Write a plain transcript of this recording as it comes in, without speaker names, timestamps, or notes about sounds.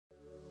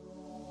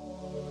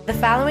The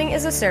following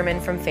is a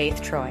sermon from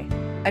Faith Troy,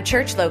 a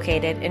church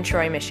located in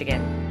Troy,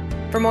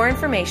 Michigan. For more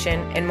information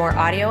and more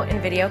audio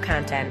and video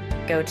content,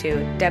 go to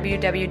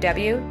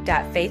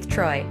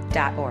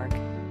www.faithtroy.org.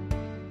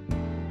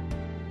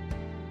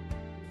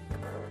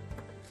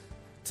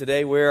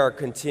 Today we are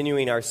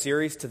continuing our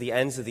series to the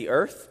ends of the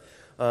earth,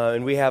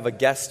 and we have a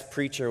guest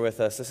preacher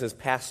with us. This is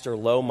Pastor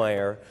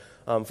Lohmeyer.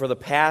 For the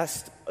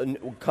past,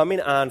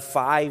 coming on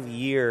 5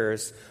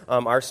 years,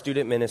 our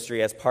student ministry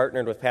has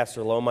partnered with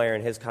Pastor Lohmeyer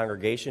and his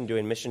congregation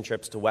doing mission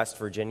trips to West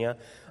Virginia.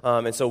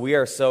 And so we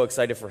are so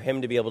excited for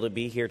him to be able to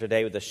be here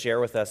today to share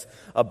with us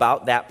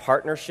about that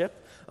partnership.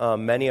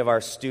 Many of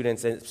our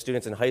students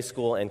in high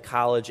school and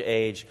college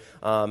age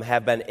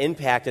have been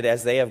impacted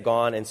as they have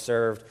gone and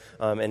served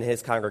in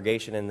his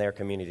congregation in their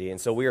community.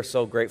 And so we are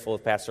so grateful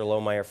with Pastor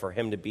Lohmeyer for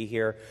him to be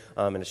here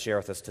and to share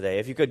with us today.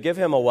 If you could give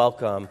him a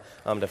welcome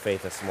to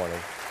Faith this morning.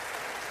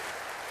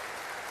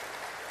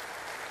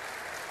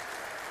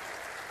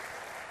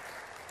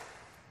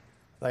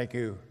 Thank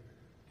you.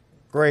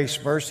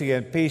 Grace, mercy,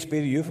 and peace be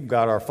to you from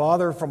God our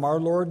Father, from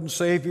our Lord and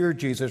Savior,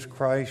 Jesus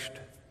Christ.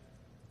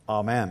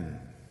 Amen.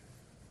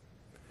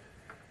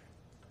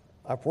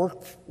 I've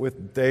worked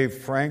with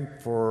Dave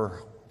Frank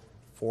for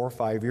 4 or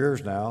 5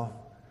 years now.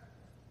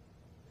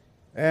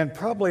 And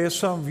probably as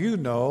some of you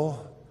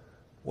know,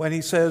 when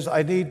he says,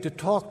 I need to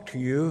talk to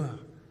you,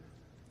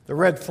 the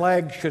red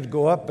flag should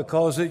go up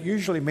because it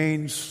usually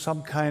means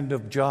some kind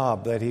of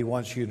job that he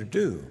wants you to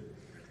do.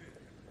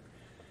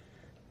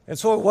 And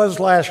so it was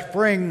last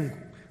spring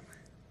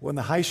when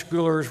the high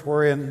schoolers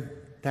were in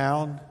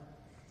town.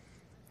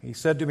 He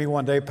said to me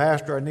one day,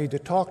 Pastor, I need to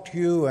talk to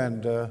you,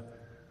 and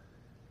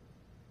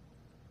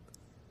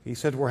he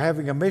said, we're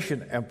having a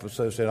mission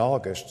emphasis in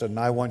August, and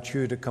I want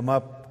you to come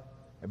up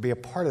and be a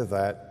part of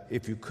that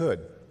if you could.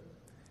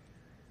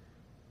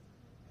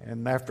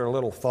 And after a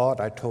little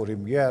thought, I told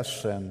him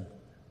yes, and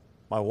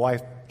my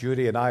wife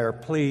Judy and I are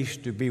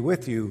pleased to be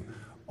with you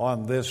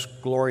on this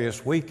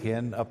glorious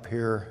weekend up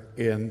here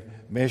in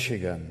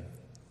Michigan.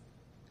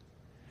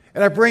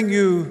 And I bring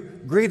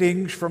you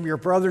greetings from your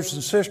brothers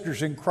and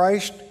sisters in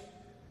Christ,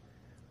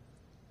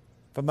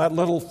 from that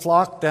little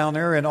flock down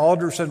there in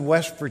Alderson,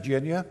 West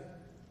Virginia.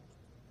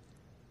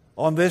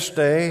 On this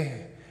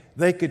day,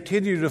 they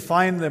continue to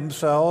find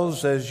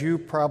themselves, as you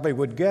probably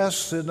would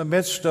guess, in the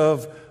midst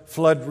of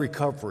flood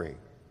recovery.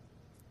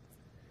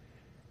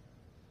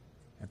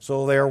 And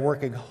so they are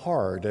working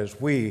hard as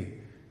we,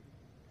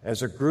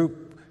 as a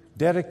group,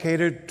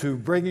 dedicated to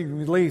bringing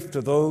relief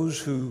to those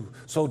who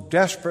so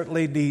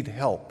desperately need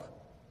help.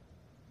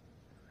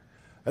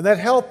 And that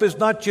help is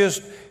not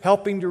just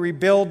helping to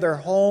rebuild their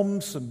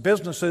homes and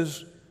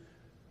businesses,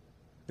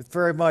 it's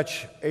very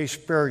much a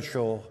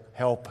spiritual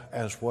help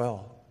as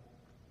well.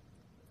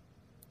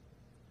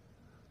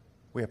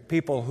 We have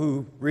people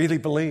who really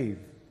believe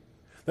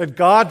that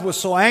God was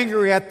so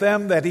angry at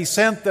them that He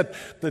sent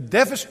the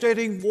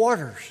devastating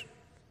waters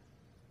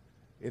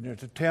in an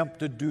attempt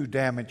to do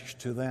damage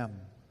to them.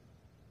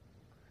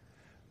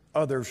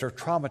 Others are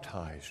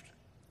traumatized.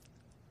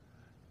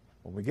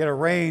 When we get a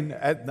rain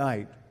at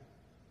night,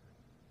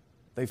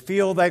 they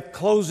feel that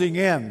closing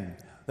in,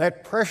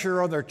 that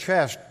pressure on their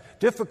chest,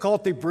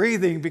 difficulty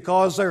breathing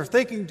because they're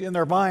thinking in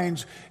their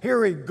minds,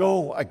 here we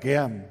go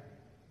again.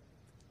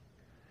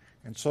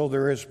 And so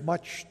there is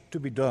much to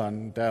be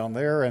done down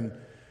there, and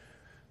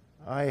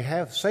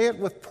I say it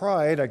with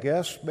pride, I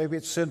guess, maybe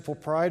it's sinful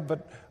pride,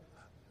 but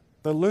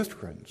the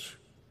Lutherans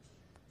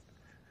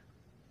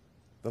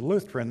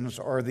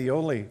are the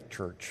only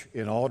church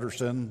in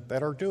Alderson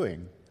that are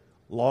doing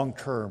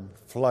long-term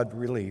flood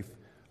relief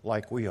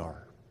like we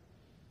are.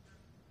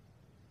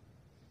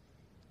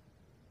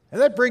 And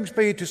that brings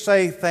me to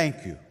say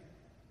thank you.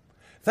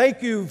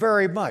 Thank you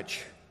very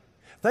much.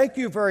 Thank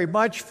you very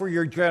much for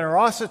your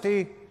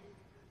generosity,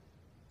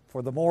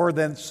 for the more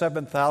than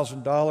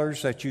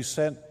 $7,000 that you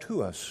sent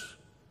to us.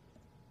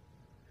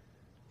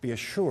 Be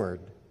assured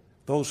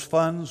those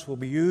funds will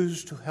be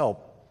used to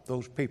help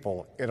those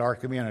people in our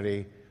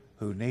community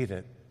who need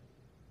it.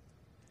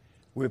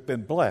 We've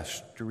been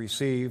blessed to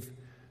receive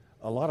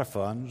a lot of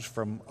funds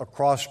from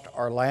across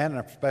our land,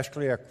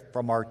 especially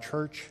from our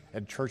church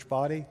and church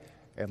body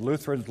and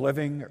Lutherans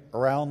living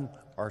around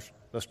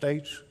the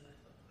states.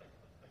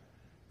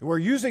 We're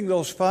using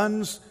those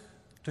funds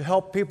to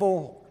help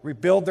people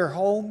rebuild their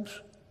homes,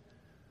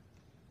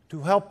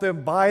 to help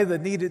them buy the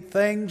needed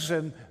things.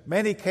 In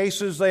many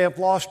cases, they have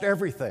lost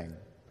everything.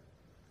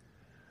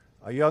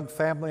 A young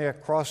family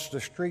across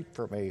the street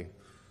from me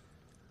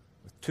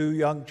with 2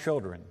 young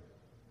children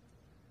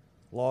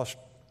lost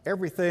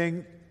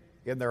everything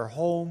in their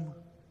home,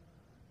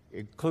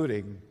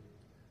 including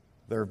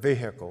their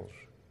vehicles.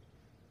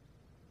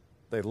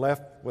 They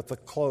left with the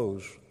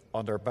clothes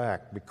on their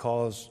back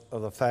because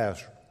of the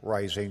fast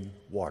rising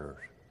waters.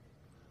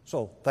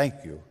 So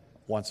thank you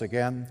once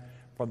again.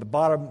 From the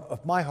bottom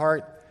of my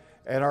heart,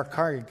 and our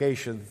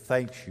congregation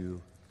thanks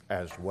you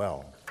as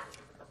well.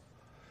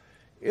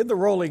 In the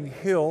rolling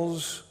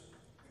hills,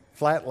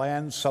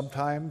 flatlands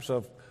sometimes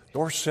of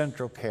north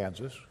central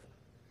Kansas,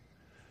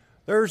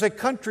 There's a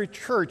country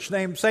church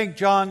named St.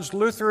 John's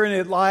Lutheran.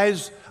 It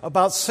lies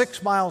about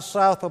 6 miles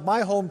south of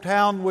my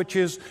hometown, which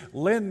is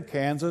Lynn,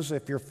 Kansas,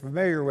 if you're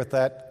familiar with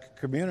that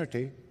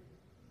community.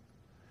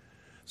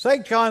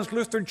 St. John's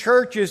Lutheran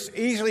Church is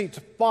easily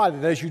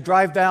spotted as you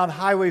drive down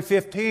Highway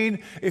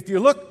 15. If you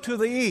look to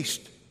the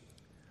east,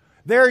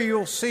 there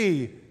you'll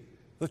see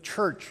the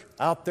church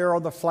out there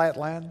on the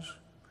flatlands,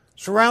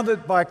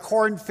 surrounded by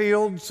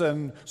cornfields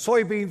and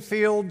soybean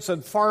fields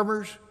and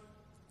farmers.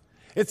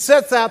 It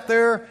sits out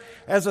there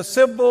as a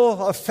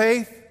symbol of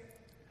faith,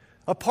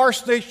 a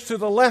parsonage to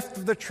the left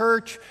of the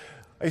church,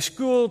 a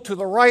school to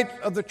the right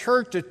of the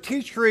church, a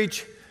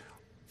teacherage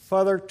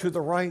further to the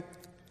right,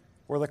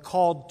 where the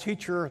called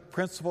teacher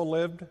principal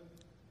lived.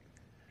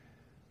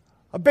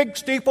 A big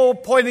steeple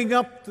pointing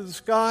up to the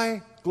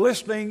sky,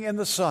 glistening in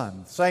the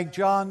sun. St.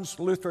 John's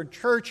Lutheran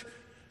Church.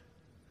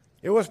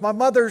 It was my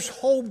mother's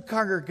home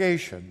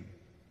congregation.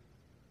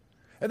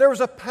 And there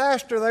was a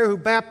pastor there who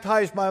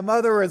baptized my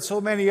mother and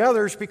so many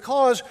others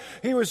because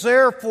he was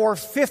there for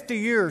 50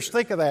 years.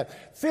 Think of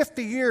that.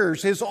 50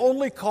 years, his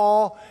only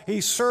call, he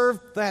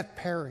served that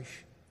parish.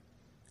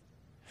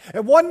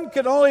 And one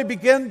can only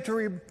begin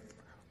to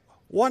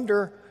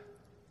wonder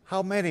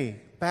how many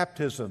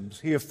baptisms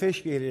he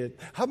officiated,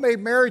 how many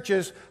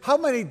marriages, how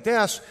many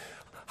deaths,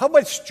 how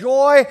much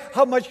joy,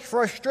 how much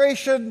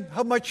frustration,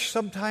 how much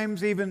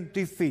sometimes even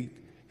defeat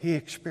he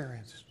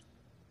experienced.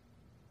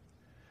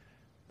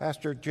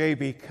 Pastor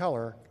J.B.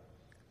 Keller,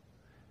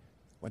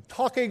 when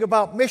talking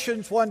about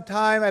missions one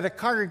time at a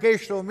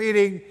congregational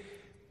meeting,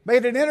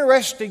 made an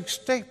interesting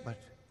statement.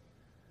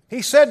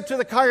 He said to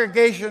the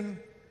congregation,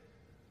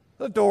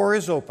 "The door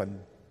is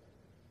open.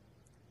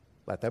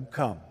 Let them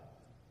come."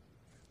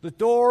 The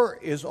door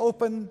is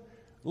open.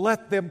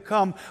 Let them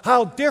come.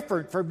 How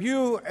different from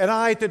you and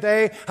I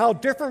today, how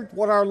different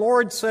what our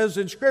Lord says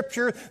in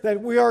Scripture,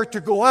 that we are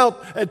to go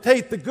out and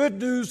take the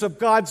good news of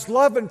God's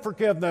love and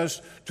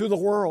forgiveness to the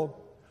world,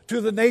 to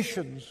the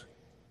nations.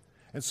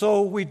 And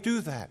so we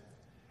do that.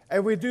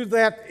 And we do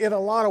that in a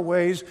lot of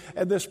ways.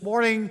 And this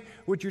morning,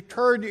 would you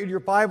turn in your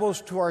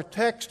Bibles to our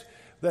text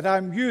that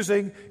I'm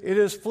using? It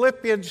is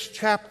Philippians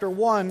chapter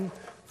 1.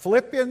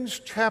 Philippians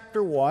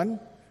chapter 1.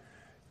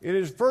 It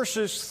is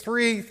verses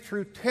 3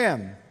 through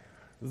 10.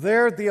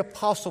 There the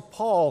Apostle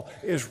Paul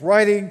is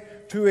writing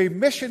to a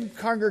mission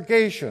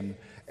congregation,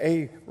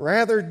 a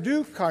rather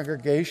new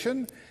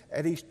congregation,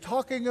 and he's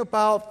talking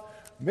about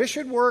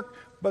mission work,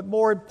 but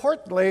more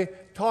importantly,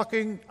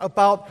 talking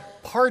about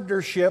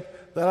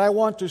partnership that I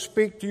want to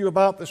speak to you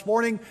about this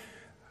morning.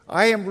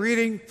 I am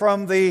reading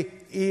from the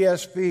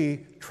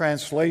ESV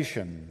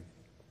translation.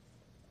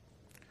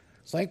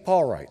 St.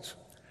 Paul writes,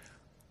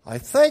 "I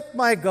thank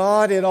my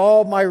God in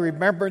all my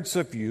remembrance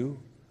of you,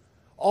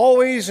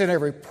 always in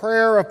every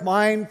prayer of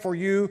mine for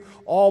you,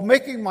 all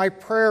making my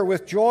prayer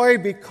with joy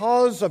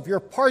because of your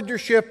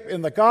partnership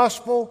in the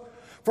gospel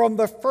from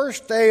the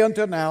first day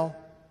until now.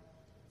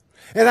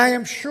 And I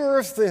am sure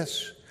of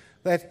this,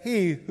 that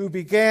he who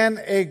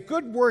began a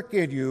good work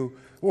in you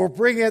will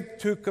bring it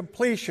to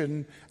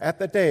completion at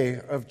the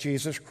day of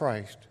Jesus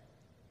Christ.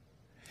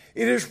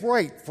 It is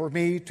right for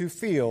me to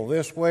feel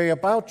this way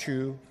about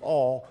you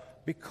all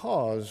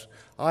because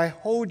I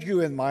hold you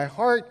in my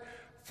heart,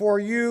 for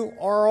you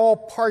are all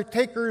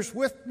partakers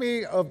with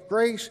me of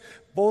grace,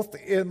 both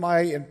in my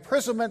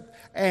imprisonment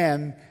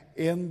and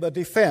in the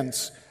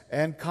defense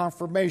and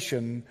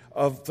confirmation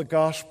of the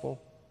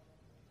gospel.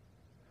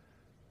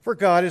 For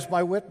God is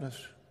my witness,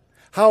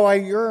 how I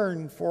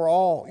yearn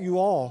for you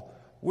all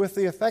with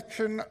the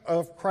affection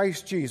of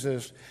Christ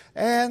Jesus,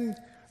 and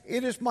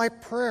it is my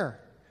prayer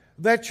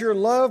that your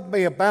love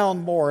may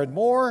abound more and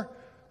more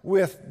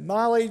with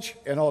knowledge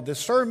and all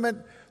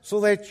discernment, so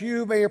that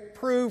you may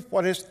approve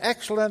what is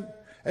excellent,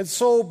 and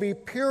so be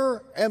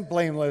pure and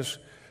blameless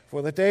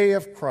for the day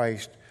of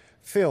Christ,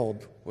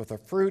 filled with the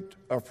fruit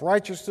of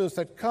righteousness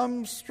that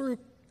comes through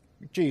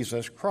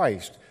Jesus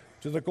Christ,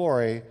 to the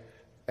glory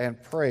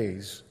and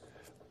praise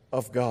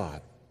of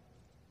God."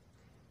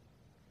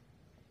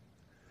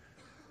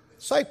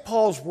 St.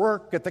 Paul's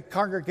work at the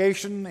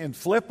congregation in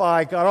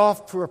Philippi got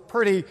off to a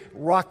pretty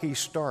rocky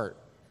start.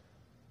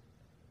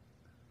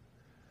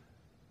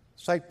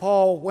 St.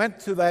 Paul went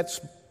to that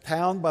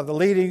town by the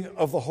leading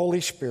of the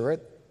Holy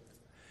Spirit.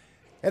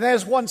 And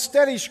as one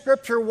studies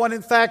Scripture, one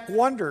in fact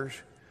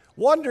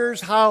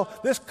wonders how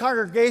this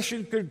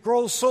congregation could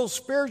grow so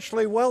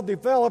spiritually well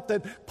developed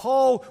that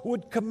Paul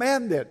would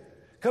commend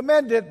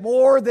it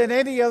more than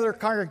any other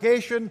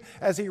congregation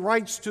as he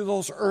writes to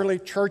those early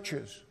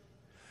churches.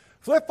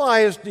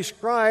 Philippi is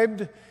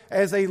described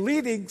as a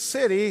leading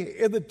city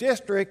in the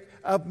district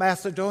of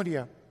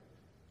Macedonia.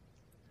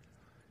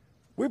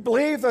 We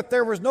believe that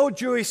there was no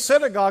Jewish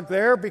synagogue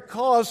there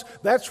because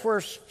that's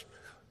where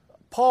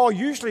Paul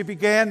usually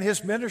began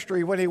his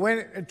ministry when he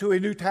went into a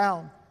new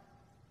town.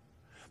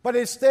 But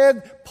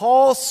instead,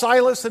 Paul,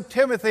 Silas, and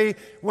Timothy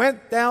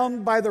went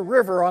down by the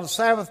river on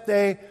Sabbath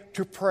day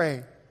to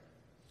pray.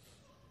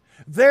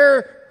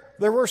 There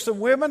were some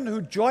women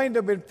who joined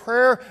them in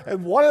prayer,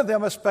 and one of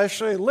them,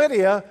 especially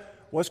Lydia,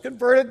 was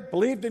converted,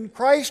 believed in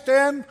Christ,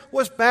 and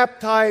was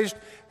baptized,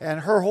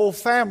 and her whole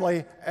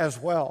family as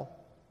well.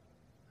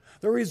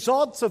 The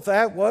results of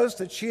that was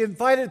that she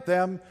invited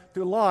them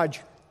to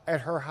lodge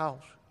at her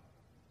house.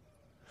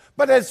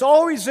 But as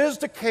always is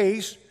the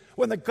case,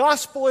 when the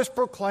gospel is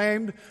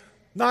proclaimed,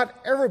 not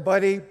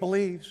everybody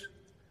believes.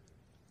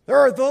 There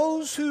are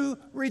those who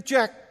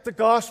reject the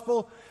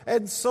gospel,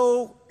 and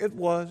so it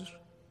was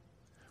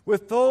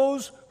with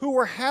those who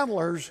were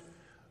handlers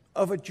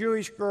of a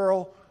Jewish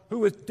girl who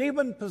was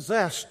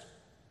demon-possessed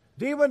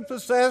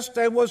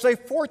and was a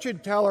fortune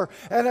teller.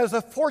 And as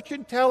a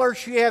fortune teller,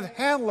 she had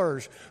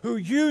handlers who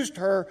used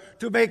her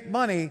to make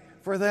money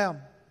for them.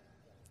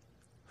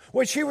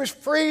 When she was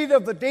freed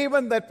of the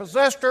demon that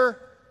possessed her,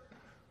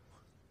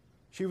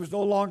 she was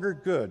no longer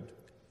good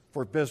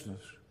for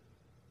business.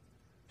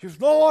 She was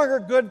no longer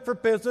good for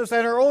business,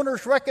 and her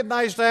owners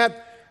recognized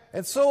that.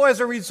 And so as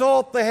a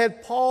result, they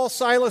had Paul,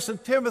 Silas,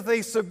 and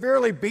Timothy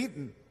severely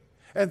beaten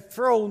and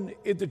thrown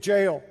into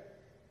jail.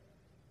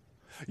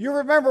 You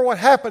remember what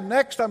happened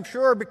next, I'm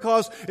sure,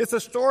 because it's a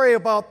story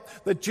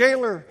about the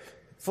jailer,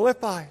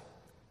 Philippi.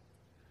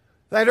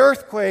 That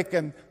earthquake,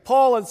 and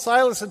Paul and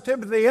Silas and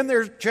Timothy in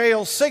their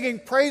jail singing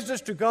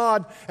praises to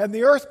God, and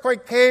the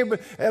earthquake came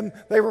and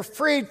they were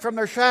freed from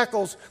their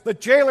shackles. The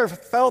jailer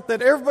felt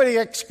that everybody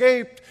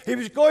escaped. He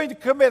was going to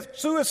commit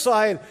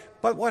suicide,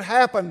 but what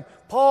happened?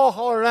 Paul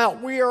hollered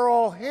out, "We are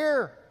all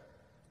here."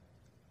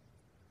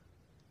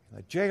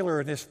 The jailer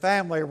and his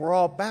family were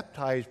all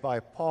baptized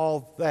by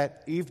Paul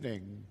that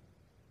evening.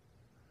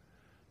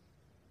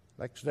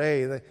 Next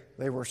day,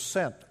 they were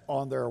sent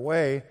on their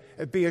way,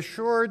 and be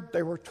assured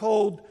they were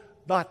told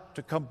not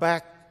to come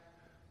back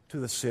to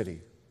the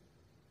city.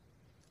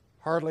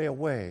 Hardly a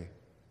way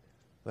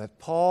that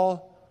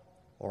Paul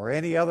or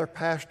any other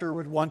pastor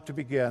would want to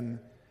begin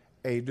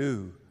a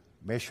new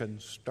mission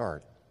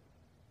start.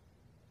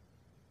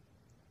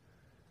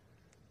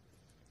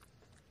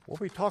 Well,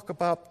 we talk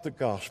about the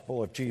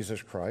gospel of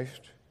Jesus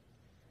Christ,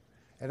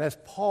 and as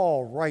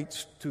Paul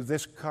writes to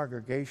this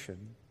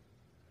congregation,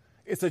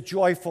 it's a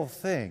joyful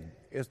thing,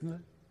 isn't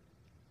it?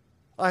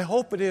 I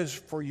hope it is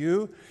for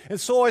you. And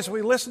so as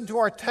we listen to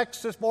our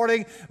text this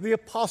morning, the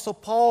Apostle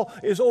Paul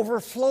is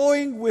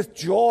overflowing with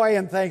joy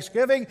and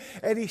thanksgiving,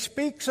 and he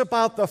speaks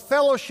about the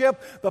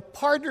fellowship, the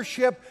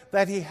partnership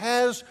that he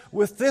has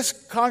with this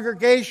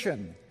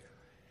congregation.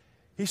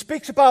 He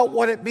speaks about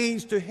what it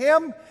means to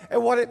him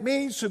and what it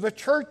means to the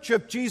church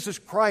of Jesus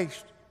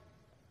Christ.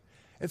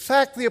 In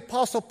fact, the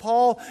Apostle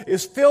Paul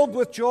is filled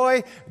with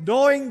joy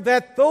knowing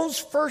that those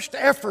first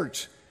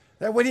efforts,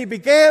 that when he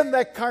began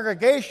that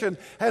congregation,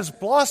 has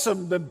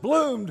blossomed and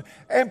bloomed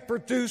and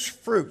produced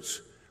fruits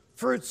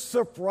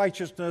of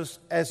righteousness,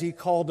 as he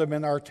called them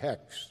in our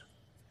text.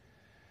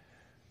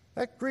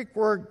 That Greek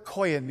word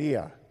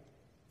koinonia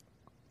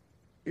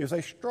is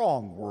a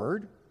strong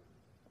word.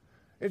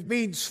 It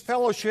means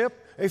fellowship,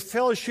 a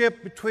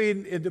fellowship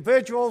between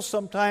individuals.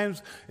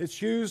 Sometimes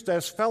it's used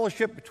as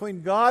fellowship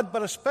between God,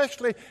 but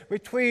especially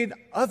between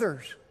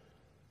others.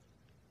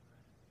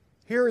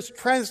 Here it's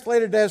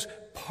translated as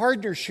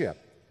partnership.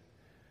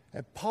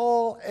 And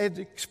Paul had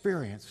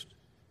experienced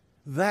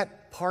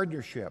that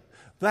partnership,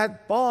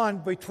 that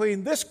bond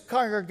between this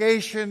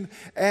congregation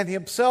and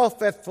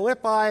himself at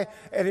Philippi,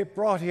 and it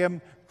brought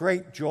him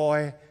great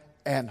joy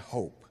and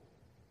hope.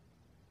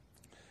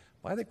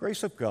 By the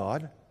grace of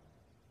God,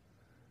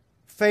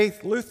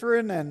 Faith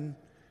Lutheran and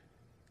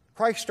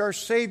Christ Our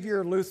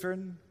Savior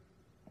Lutheran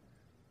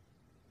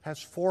has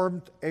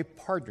formed a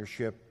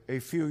partnership a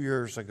few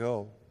years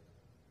ago.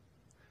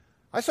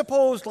 I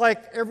suppose,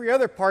 like every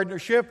other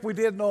partnership, we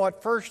didn't know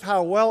at first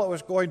how well it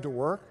was going to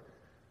work.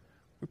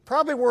 We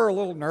probably were a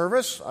little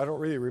nervous. I don't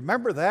really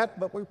remember that,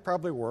 but we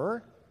probably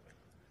were.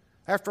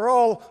 After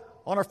all,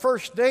 on a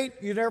first date,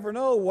 you never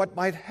know what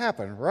might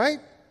happen, right?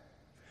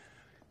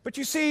 But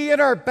you see,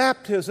 in our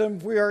baptism,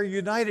 we are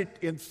united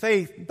in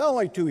faith, not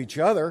only to each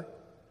other,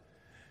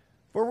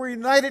 but we're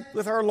united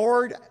with our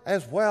Lord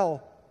as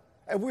well.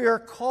 And we are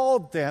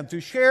called then to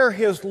share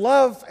His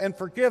love and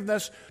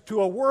forgiveness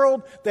to a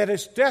world that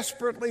is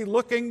desperately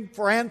looking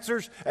for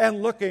answers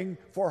and looking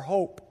for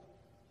hope.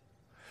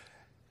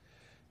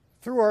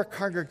 Through our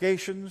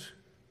congregations,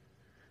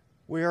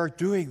 we are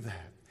doing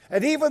that.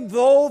 And even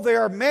though they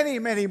are many,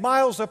 many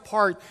miles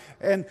apart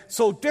and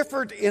so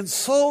different in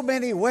so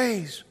many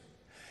ways,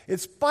 in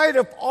spite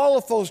of all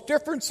of those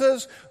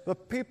differences, the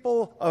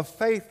people of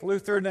Faith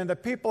Lutheran and the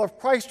people of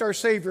Christ Our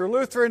Savior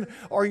Lutheran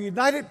are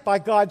united by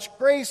God's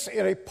grace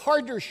in a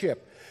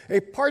partnership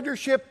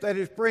that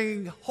is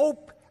bringing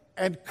hope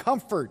and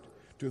comfort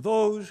to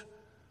those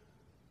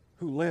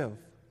who live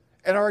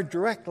and are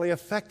directly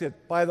affected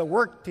by the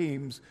work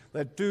teams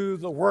that do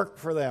the work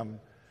for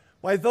them,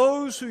 by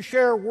those who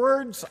share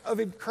words of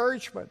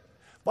encouragement,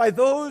 by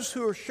those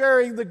who are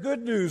sharing the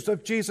good news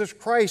of Jesus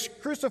Christ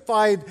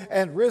crucified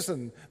and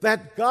risen,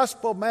 that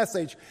gospel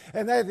message,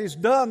 and that is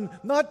done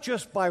not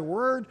just by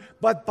word,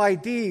 but by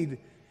deed,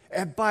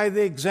 and by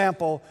the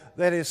example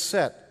that is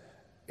set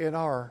in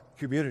our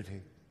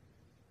community.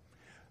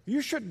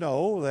 You should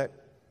know that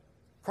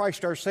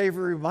Christ our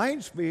Savior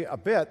reminds me a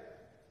bit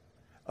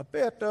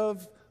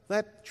of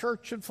that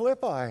church in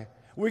Philippi.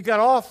 We got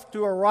off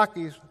to a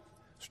rocky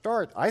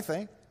start, I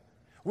think.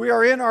 We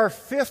are in our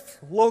 5th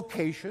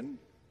location.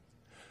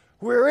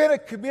 We're in a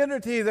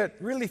community that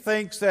really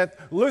thinks that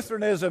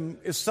Lutheranism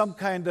is some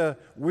kind of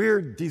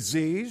weird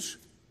disease.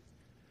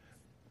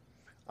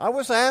 I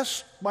was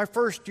asked my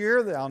first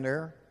year down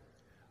there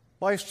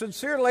by a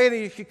sincere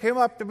lady. She came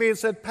up to me and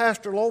said,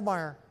 "Pastor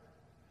Lohmeyer,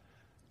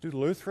 do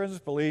Lutherans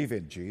believe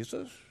in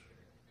Jesus?"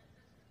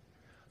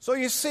 So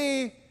you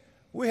see,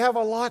 we have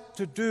a lot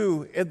to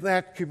do in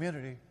that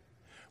community.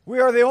 We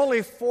are the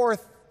only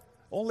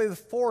the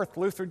fourth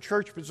Lutheran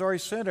Church Missouri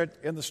Synod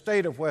in the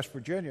state of West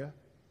Virginia.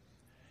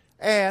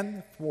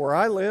 And where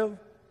I live,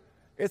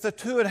 it's a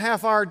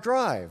 2.5-hour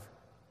drive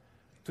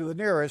to the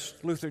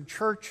nearest Lutheran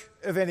church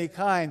of any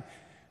kind.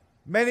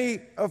 Many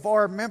of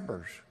our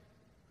members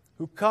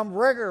who come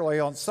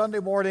regularly on Sunday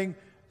morning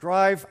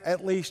drive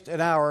at least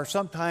an hour,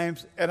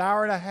 sometimes an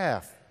hour and a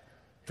half,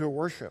 to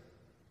worship.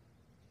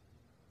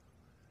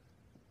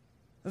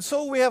 And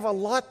so we have a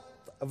lot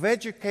of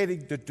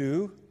educating to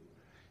do,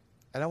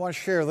 and I want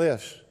to share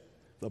this.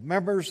 The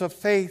members of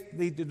faith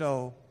need to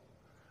know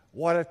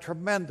what a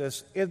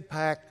tremendous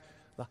impact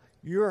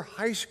your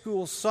high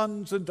school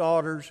sons and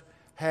daughters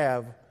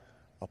have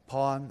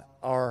upon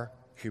our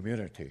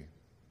community.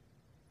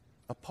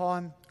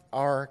 Upon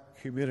our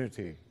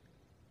community.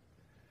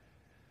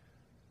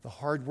 The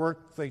hard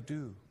work they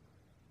do.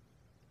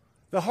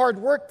 The hard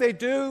work they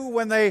do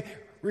when they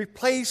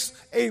replace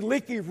a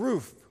leaky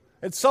roof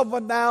and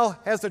someone now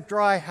has a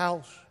dry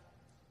house.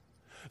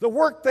 The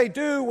work they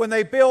do when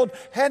they build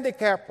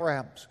handicap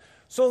ramps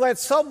so that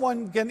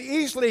someone can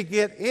easily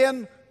get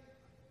in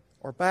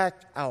or back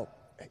out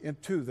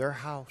into their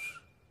house.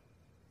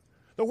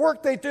 The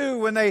work they do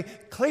when they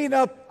clean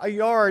up a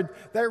yard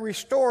that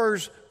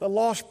restores the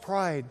lost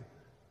pride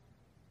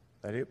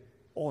that its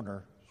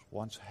owner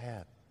once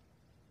had.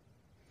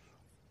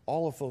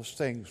 All of those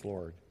things,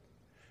 Lord,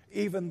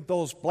 even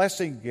those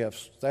blessing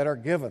gifts that are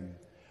given,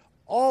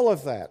 all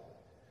of that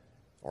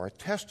are a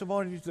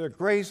testimony to the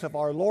grace of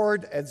our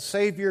Lord and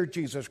Savior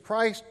Jesus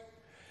Christ,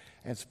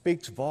 and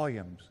speaks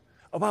volumes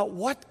about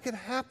what can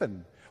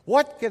happen.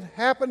 What can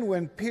happen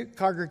when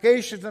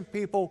congregations and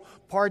people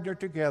partner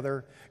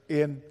together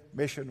in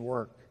mission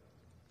work.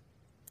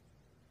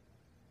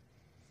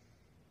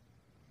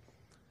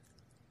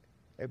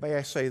 And may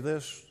I say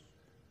this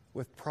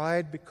with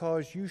pride,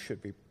 because you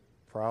should be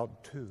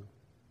proud too.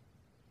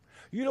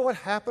 You know what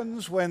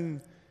happens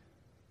when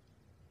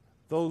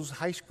those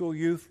high school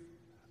youth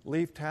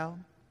leave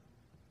town?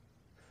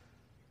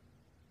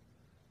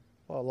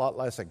 Well, a lot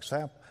less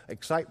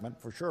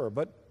excitement for sure,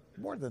 but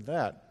more than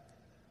that.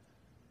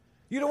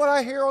 You know what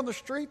I hear on the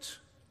streets?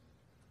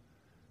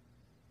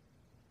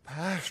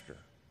 "Pastor,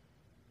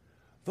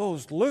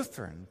 those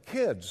Lutheran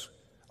kids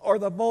are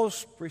the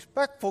most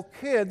respectful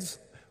kids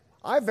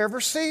I've ever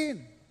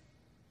seen.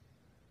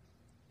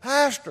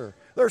 Pastor,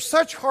 they're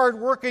such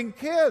hard-working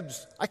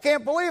kids. I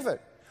can't believe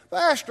it.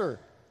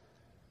 Pastor,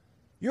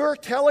 you're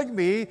telling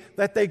me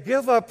that they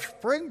give up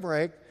spring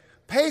break,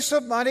 pay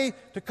some money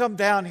to come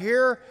down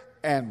here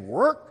and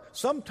work,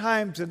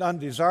 sometimes in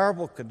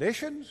undesirable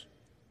conditions?"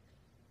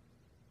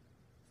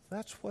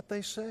 That's what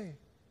they say.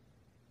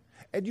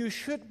 And you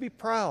should be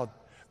proud,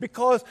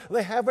 because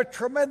they have a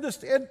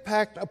tremendous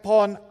impact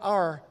upon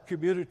our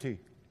community.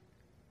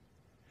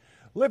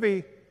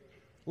 Libby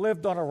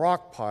lived on a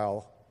rock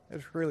pile.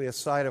 It's really a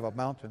side of a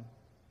mountain.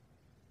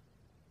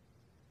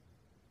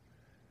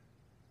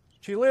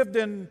 She lived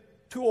in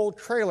 2 old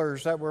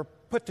trailers that were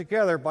put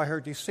together by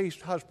her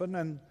deceased husband,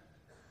 and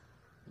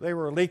they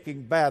were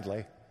leaking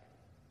badly.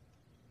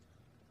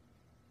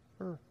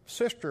 Her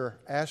sister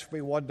asked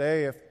me one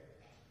day if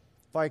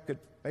I could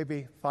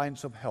maybe find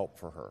some help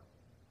for her.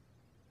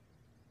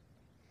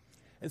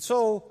 And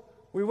so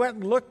we went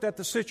and looked at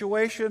the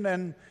situation,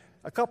 and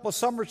a couple of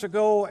summers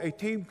ago, a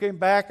team came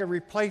back and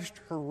replaced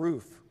her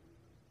roof.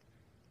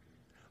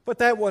 But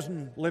that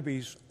wasn't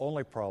Libby's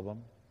only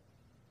problem.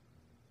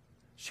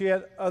 She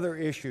had other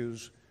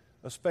issues,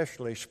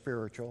 especially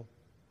spiritual.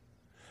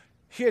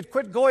 She had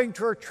quit going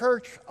to her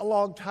church a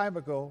long time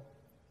ago,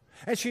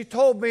 and she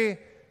told me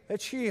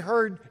that she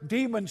heard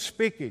demons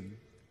speaking.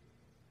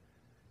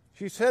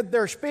 She said,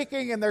 "They're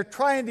speaking and they're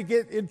trying to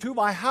get into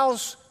my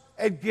house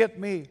and get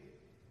me."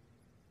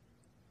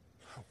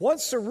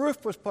 Once the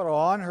roof was put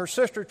on, her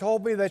sister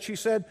told me that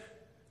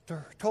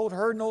told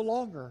her no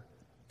longer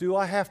do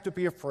I have to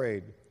be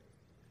afraid,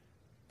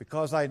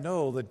 because I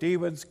know the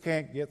demons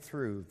can't get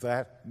through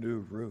that new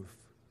roof.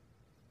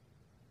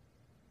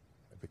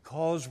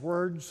 Because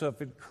words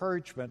of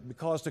encouragement,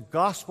 because the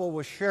gospel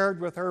was shared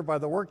with her by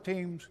the work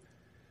teams,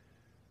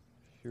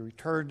 she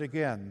returned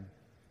again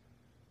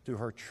to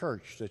her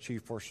church that she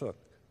forsook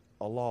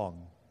a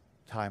long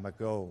time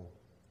ago.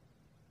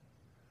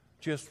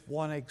 Just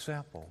one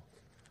example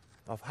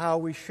of how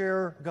we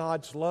share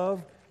God's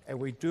love, and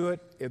we do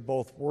it in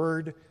both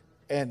word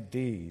and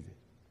deed.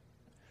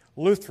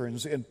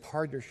 Lutherans in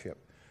partnership,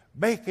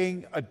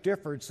 making a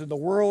difference in the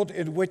world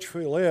in which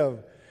we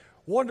live.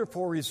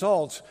 Wonderful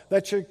results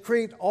that should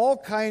create all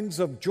kinds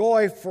of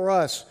joy for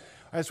us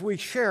as we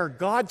share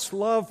God's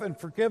love and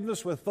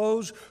forgiveness with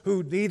those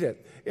who need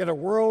it in a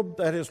world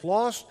that is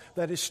lost,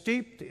 that is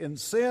steeped in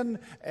sin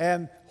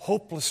and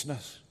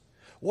hopelessness.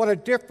 What a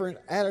different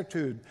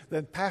attitude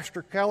than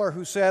Pastor Keller,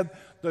 who said,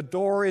 "The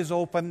door is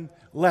open,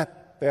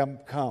 let them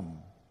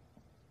come."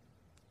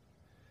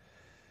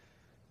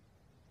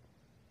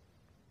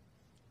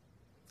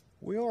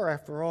 We are,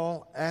 after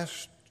all,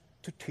 asked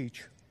to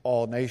teach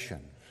all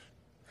nations,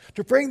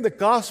 to bring the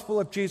gospel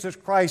of Jesus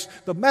Christ,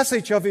 the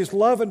message of His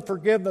love and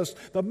forgiveness,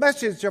 the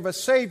message of a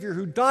Savior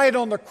who died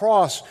on the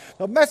cross,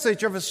 the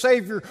message of a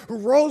Savior who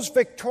rose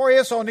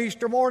victorious on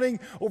Easter morning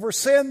over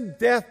sin,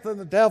 death, and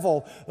the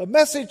devil, the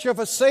message of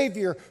a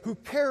Savior who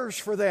cares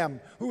for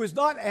them, who is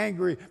not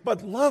angry,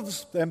 but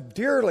loves them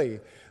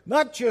dearly,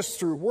 not just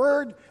through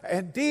word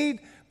and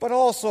deed, but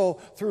also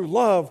through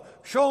love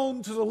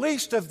shown to the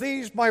least of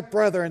these, my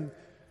brethren,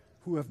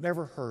 who have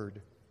never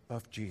heard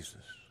of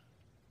Jesus.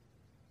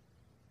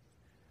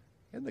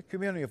 In the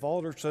community of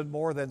Alderson,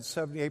 more than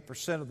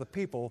 78% of the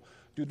people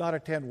do not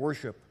attend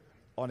worship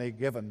on a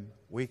given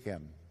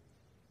weekend.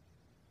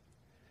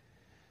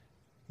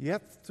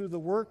 Yet, through the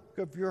work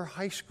of your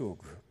high school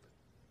group,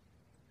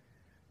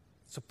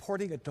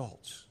 supporting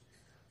adults,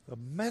 the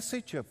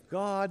message of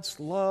God's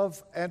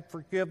love and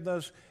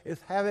forgiveness is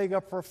having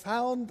a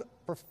profound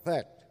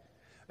effect.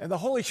 And the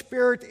Holy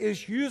Spirit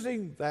is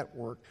using that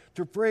work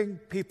to bring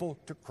people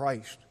to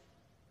Christ.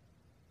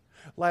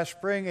 Last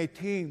spring, a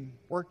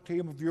work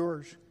team of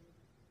yours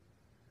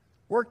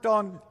worked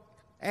on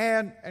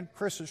Ann and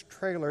Chris's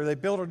trailer. They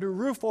built a new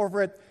roof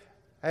over it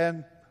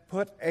and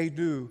put a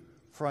new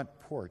front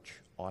porch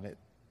on it.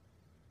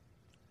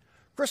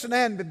 Chris and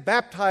Ann had been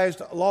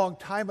baptized a long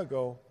time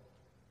ago,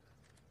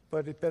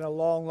 but it's been a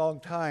long, long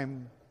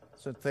time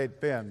since they'd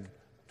been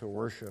to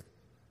worship.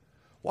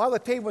 While the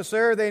team was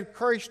there, they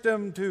encouraged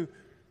them to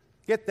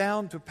get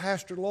down to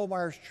Pastor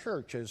Lohmeyer's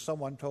church, as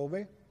someone told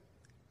me.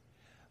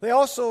 They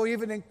also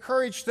even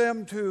encouraged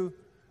them to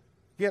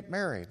get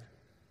married.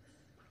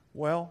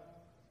 Well,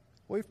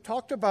 we've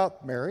talked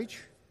about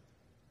marriage,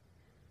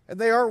 and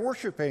they are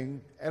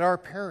worshiping at our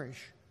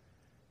parish.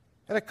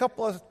 And a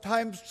couple of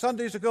times,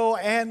 Sundays ago,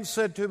 Ann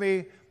said to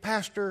me,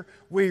 "Pastor,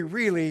 we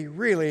really,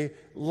 really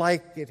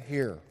like it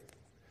here.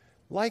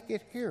 Like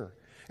it here."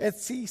 And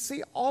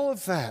see, all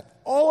of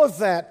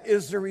that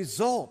is the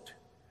result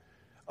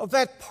of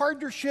that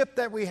partnership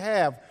that we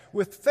have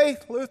with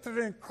Faith Lutheran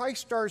and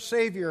Christ our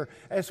Savior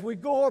as we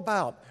go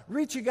about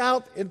reaching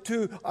out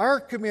into our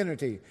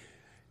community.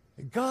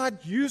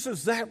 God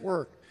uses that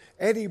work,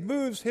 and He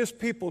moves His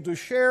people to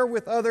share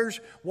with others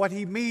what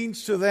He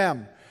means to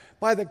them.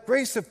 By the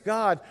grace of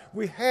God,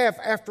 we have,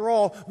 after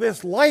all,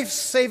 this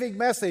life-saving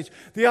message,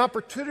 the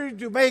opportunity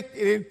to make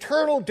an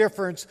eternal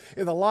difference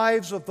in the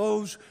lives of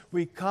those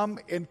we come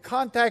in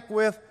contact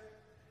with.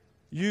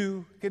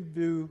 You can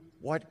do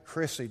what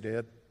Chrissy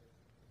did.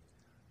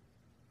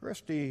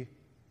 Christy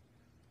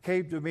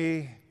came to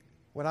me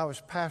when I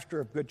was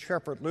pastor of Good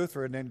Shepherd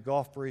Lutheran in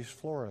Gulf Breeze,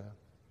 Florida.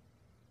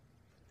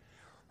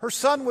 Her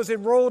son was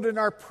enrolled in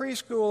our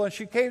preschool, and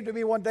she came to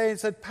me one day and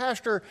said,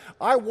 "Pastor,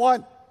 I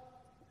want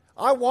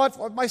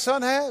what my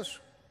son has."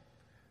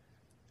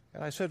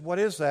 And I said, "What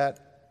is that?"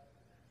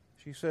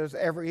 She says,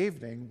 "Every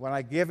evening when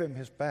I give him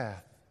his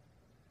bath,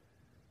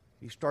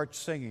 he starts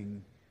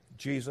singing,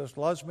 'Jesus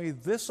loves me,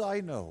 this I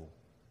know,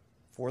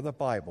 for the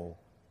Bible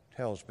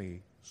tells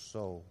me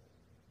so.'"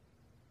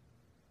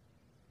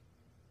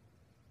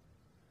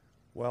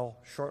 Well,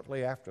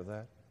 shortly after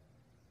that,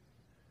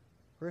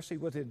 Chrissy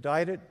was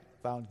indicted,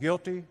 found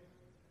guilty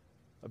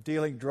of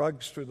dealing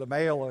drugs through the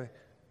mail, a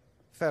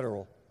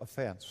federal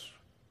offense.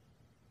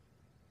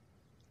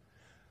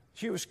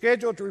 She was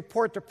scheduled to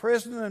report to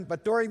prison,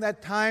 but during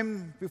that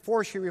time,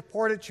 before she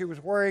reported, she was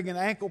wearing an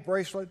ankle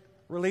bracelet,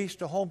 released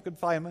to home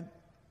confinement.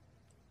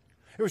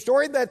 It was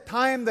during that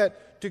time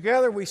that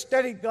together we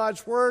studied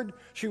God's Word.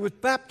 She was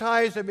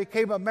baptized and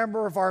became a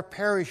member of our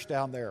parish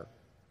down there.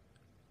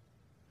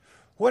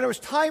 When it was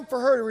time for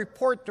her to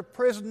report to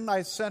prison,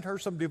 I sent her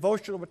some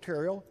devotional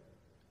material.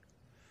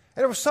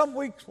 And it was some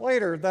weeks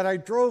later that I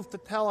drove to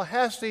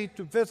Tallahassee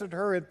to visit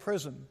her in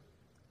prison.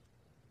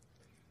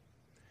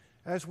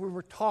 As we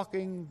were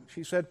talking,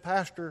 she said,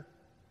 "Pastor,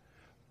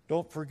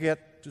 don't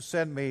forget to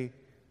send me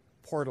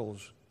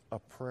portals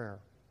of prayer."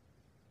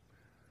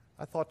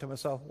 I thought to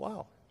myself,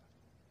 wow,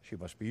 she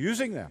must be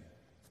using them.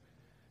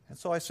 And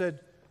so I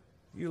said,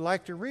 "You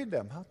like to read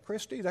them, huh,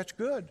 Christy? That's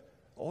good."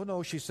 "Oh,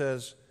 no," she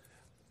says,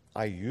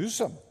 "I use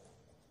them.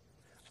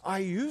 I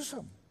use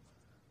them."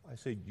 I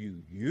said,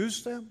 "You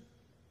use them?"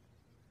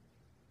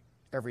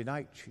 "Every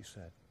night," she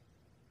said.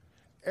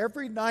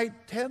 "Every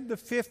night, 10 to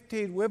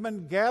 15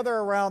 women gather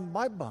around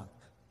my bunk,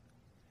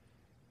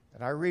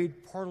 and I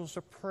read portals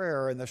of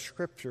prayer and the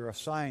scripture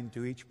assigned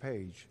to each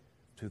page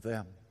to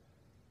them."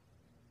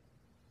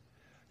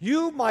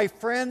 You, my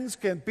friends,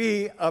 can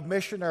be a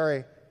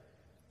missionary.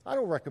 I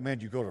don't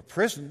recommend you go to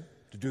prison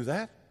to do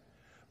that,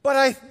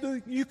 but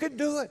you can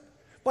do it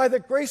by the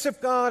grace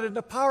of God and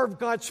the power of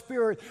God's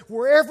Spirit,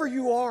 wherever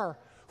you are,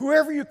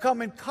 whoever you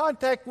come in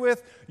contact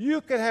with,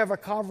 you can have a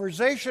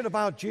conversation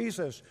about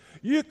Jesus.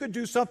 You could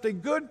do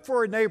something good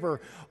for a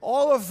neighbor.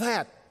 All of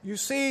that, you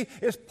see,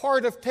 is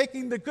part of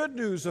taking the good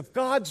news of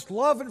God's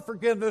love and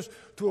forgiveness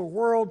to a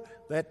world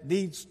that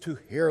needs to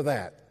hear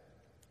that.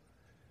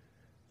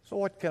 So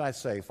what can I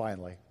say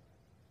finally?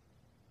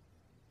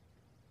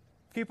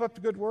 Keep up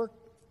the good work?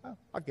 Well,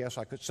 I guess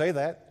I could say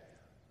that,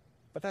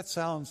 but that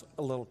sounds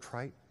a little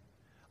trite.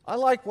 I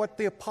like what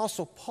the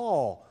Apostle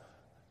Paul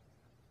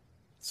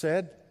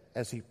said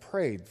as he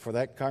prayed for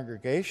that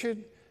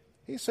congregation.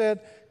 He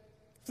said,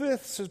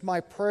 "This is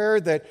my prayer,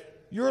 that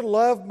your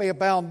love may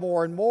abound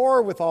more and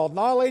more with all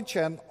knowledge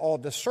and all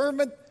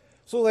discernment,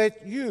 so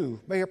that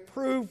you may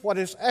approve what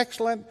is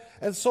excellent,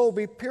 and so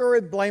be pure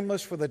and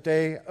blameless for the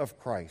day of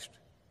Christ."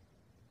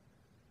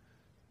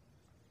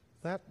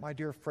 That, my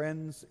dear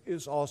friends,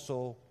 is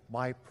also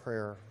my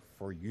prayer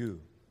for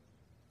you.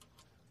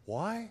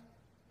 Why?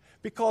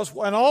 Because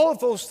when all of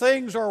those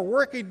things are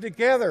working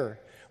together,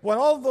 when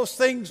all of those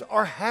things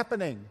are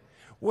happening,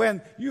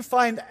 when you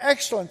find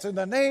excellence in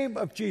the name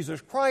of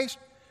Jesus Christ,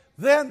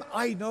 then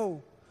I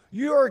know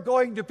you are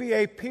going to be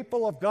a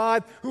people of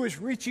God who is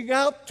reaching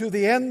out to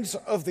the ends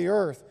of the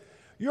earth.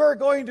 You are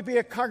going to be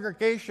a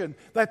congregation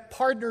that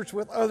partners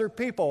with other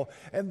people,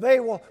 and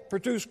they will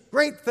produce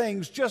great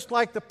things, just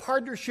like the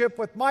partnership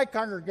with my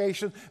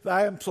congregation that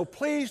I am so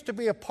pleased to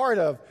be a part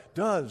of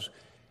does.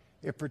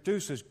 It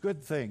produces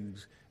good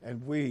things,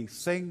 and we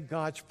sing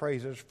God's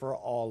praises for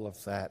all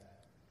of that.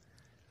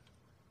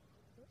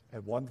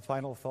 And one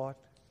final thought.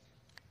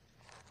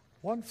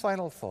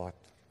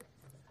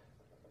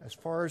 As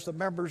far as the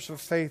members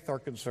of faith are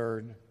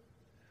concerned,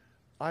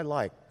 I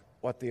like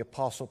what the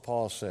Apostle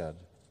Paul said.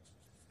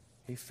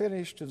 He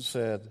finished and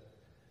said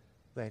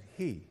that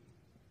he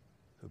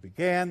who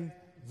began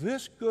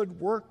this good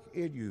work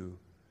in you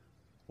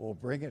will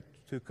bring it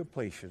to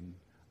completion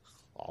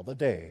on the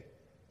day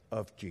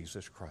of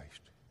Jesus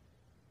Christ.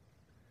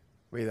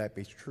 May that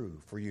be true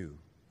for you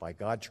by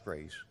God's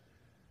grace.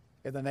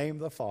 In the name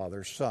of the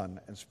Father, Son,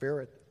 and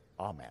Spirit,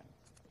 amen.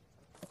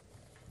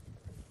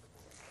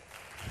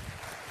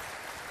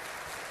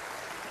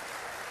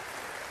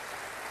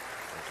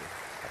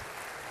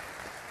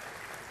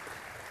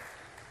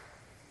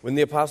 When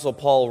the Apostle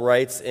Paul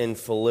writes in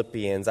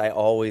Philippians, I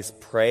always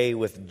pray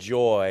with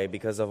joy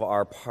because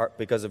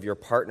of your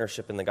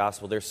partnership in the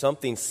gospel. There's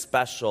something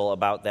special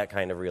about that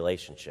kind of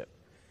relationship.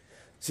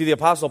 See, the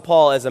Apostle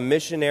Paul, as a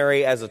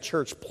missionary, as a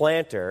church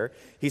planter,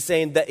 he's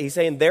saying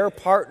their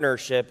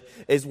partnership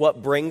is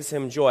what brings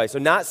him joy. So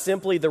not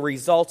simply the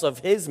results of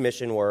his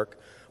mission work,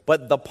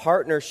 but the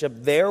partnership,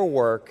 their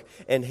work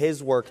and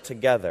his work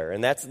together.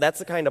 And that's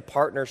the kind of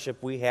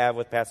partnership we have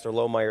with Pastor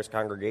Lohmeyer's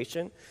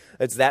congregation.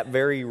 It's that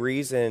very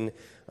reason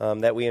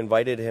that we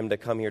invited him to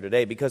come here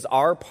today, because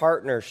our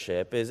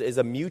partnership is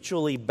a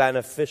mutually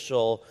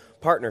beneficial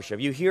partnership.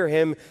 You hear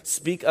him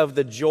speak of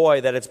the joy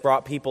that it's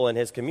brought people in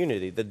his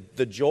community,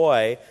 the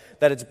joy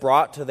that it's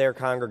brought to their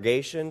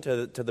congregation,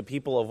 to the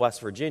people of West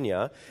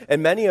Virginia.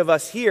 And many of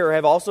us here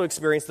have also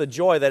experienced the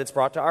joy that it's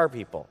brought to our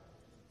people.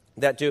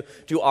 That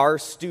to our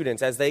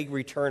students as they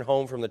return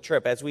home from the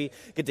trip, as we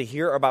get to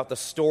hear about the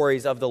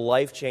stories of the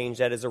life change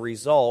that is a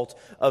result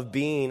of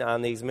being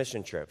on these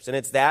mission trips. And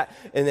it's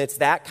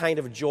that kind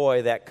of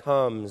joy that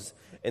comes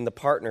in the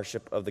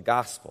partnership of the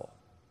gospel.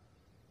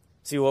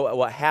 See,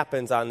 what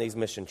happens on these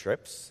mission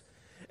trips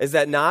is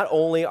that not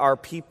only are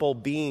people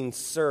being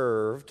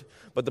served,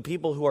 but the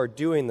people who are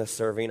doing the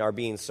serving are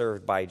being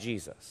served by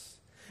Jesus.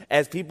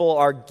 As people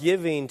are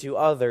giving to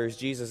others,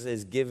 Jesus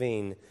is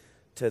giving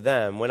to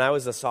them. When I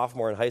was a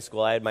sophomore in high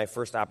school, I had my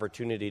first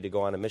opportunity to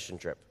go on a mission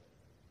trip.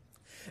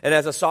 And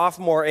as a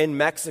sophomore in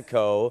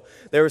Mexico,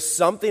 there was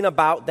something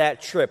about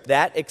that trip,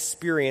 that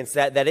experience,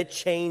 that it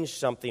changed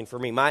something for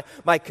me. My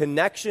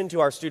connection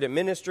to our student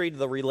ministry, to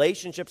the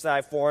relationships that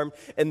I formed,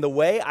 and the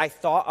way I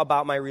thought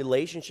about my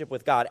relationship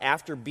with God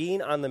after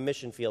being on the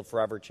mission field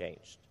forever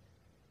changed.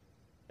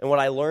 And what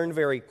I learned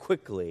very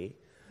quickly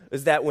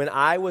is that when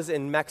I was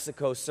in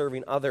Mexico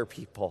serving other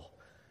people,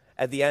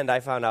 at the end, I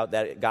found out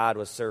that God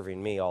was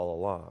serving me all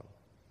along,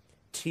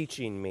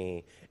 teaching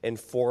me,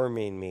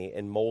 informing me,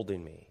 and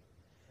molding me.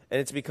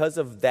 And it's because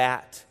of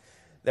that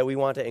we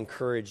want to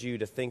encourage you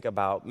to think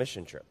about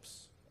mission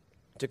trips,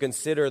 to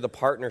consider the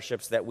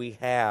partnerships that we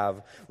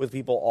have with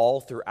people all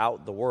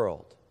throughout the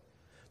world.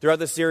 Throughout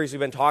this series, we've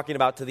been talking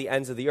about to the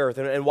ends of the earth.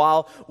 And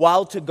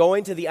while to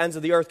going to the ends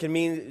of the earth can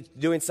mean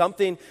doing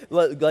something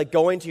like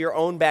going to your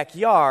own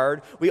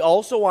backyard, we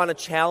also want to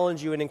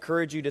challenge you and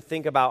encourage you to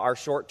think about our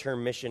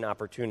short-term mission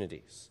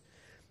opportunities.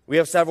 We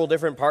have several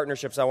different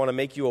partnerships I want to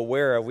make you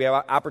aware of. We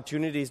have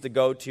opportunities to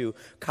go to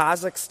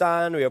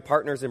Kazakhstan. We have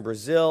partners in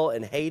Brazil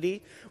and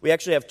Haiti. We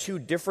actually have 2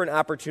 different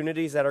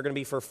opportunities that are going to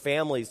be for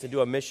families to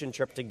do a mission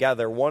trip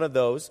together. One of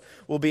those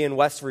will be in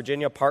West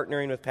Virginia,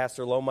 partnering with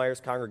Pastor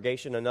Lohmeyer's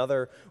congregation.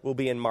 Another will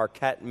be in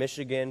Marquette,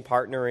 Michigan,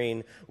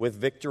 partnering with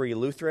Victory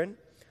Lutheran.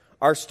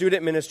 Our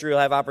student ministry will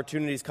have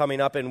opportunities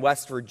coming up in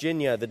West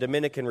Virginia, the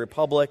Dominican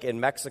Republic, and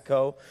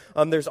Mexico.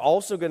 There's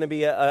also going to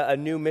be a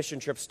new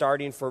mission trip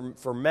starting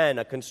for men,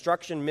 a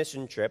construction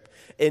mission trip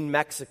in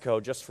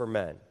Mexico just for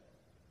men.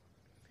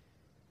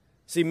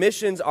 See,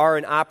 missions are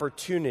an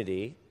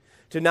opportunity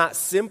to not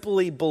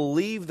simply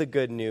believe the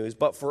good news,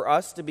 but for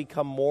us to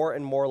become more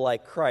and more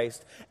like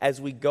Christ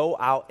as we go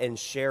out and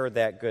share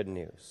that good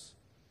news.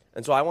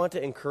 And so I want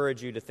to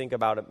encourage you to think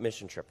about a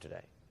mission trip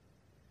today.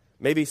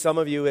 Maybe some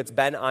of you, it's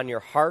been on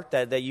your heart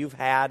that you've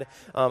had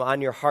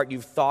on your heart.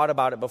 You've thought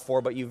about it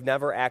before, but you've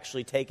never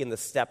actually taken the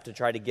step to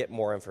try to get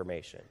more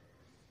information.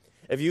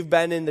 If you've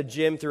been in the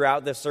gym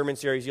throughout this sermon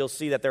series, you'll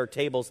see that there are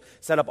tables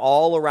set up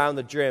all around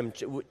the gym,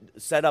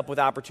 set up with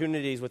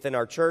opportunities within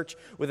our church,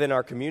 within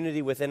our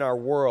community, within our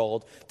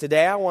world.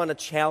 Today I want to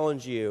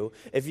challenge you,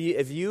 if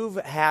you've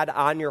had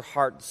on your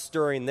heart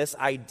stirring this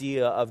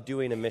idea of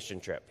doing a mission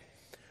trip,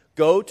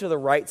 go to the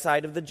right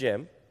side of the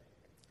gym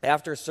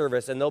after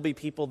service, and there'll be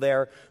people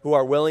there who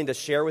are willing to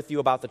share with you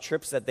about the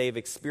trips that they've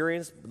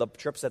experienced, the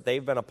trips that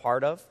they've been a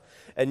part of,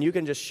 and you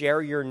can just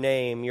share your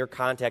name, your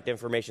contact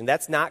information.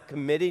 That's not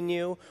committing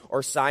you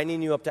or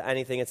signing you up to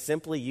anything. It's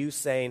simply you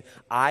saying,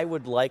 I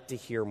would like to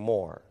hear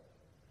more.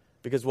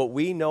 Because what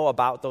we know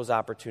about those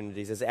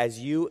opportunities is as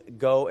you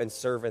go and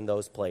serve in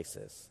those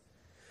places,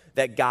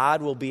 that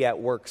God will be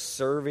at work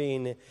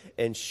serving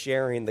and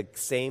sharing the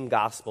same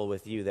gospel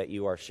with you that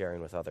you are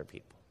sharing with other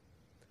people.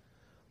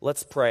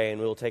 Let's pray,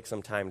 and we will take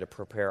some time to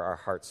prepare our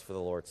hearts for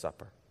the Lord's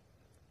Supper.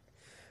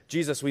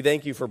 Jesus, we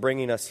thank you for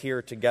bringing us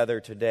here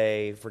together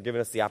today, for giving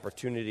us the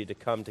opportunity to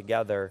come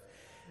together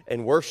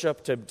and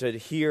worship, to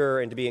hear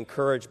and to be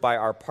encouraged by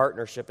our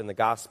partnership in the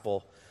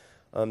gospel.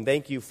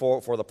 Thank you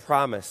for the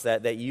promise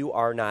that you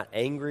are not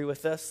angry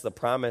with us, the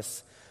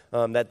promise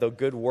that the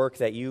good work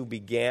that you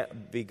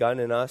begun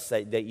in us,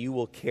 that you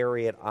will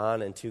carry it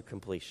on into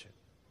completion.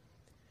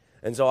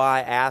 And so I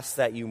ask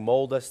that you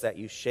mold us, that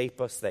you shape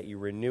us, that you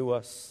renew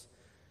us,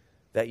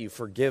 that you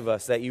forgive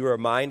us, that you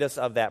remind us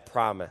of that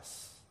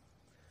promise,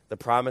 the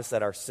promise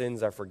that our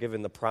sins are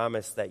forgiven, the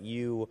promise that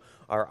you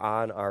are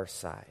on our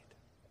side.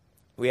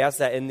 We ask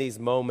that in these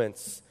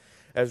moments,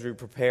 as we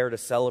prepare to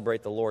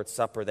celebrate the Lord's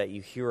Supper, that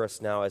you hear us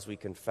now as we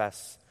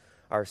confess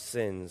our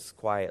sins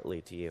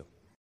quietly to you.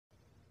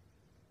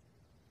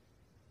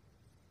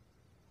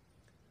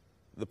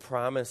 The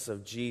promise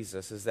of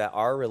Jesus is that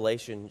our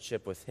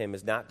relationship with him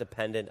is not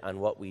dependent on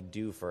what we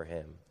do for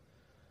him,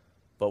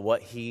 but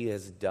what he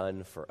has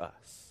done for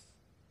us.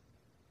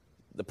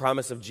 The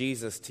promise of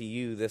Jesus to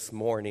you this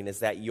morning is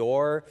that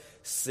your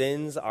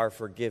sins are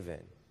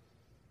forgiven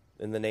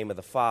in the name of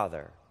the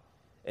Father,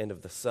 and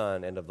of the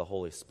Son, and of the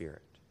Holy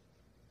Spirit.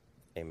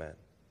 Amen.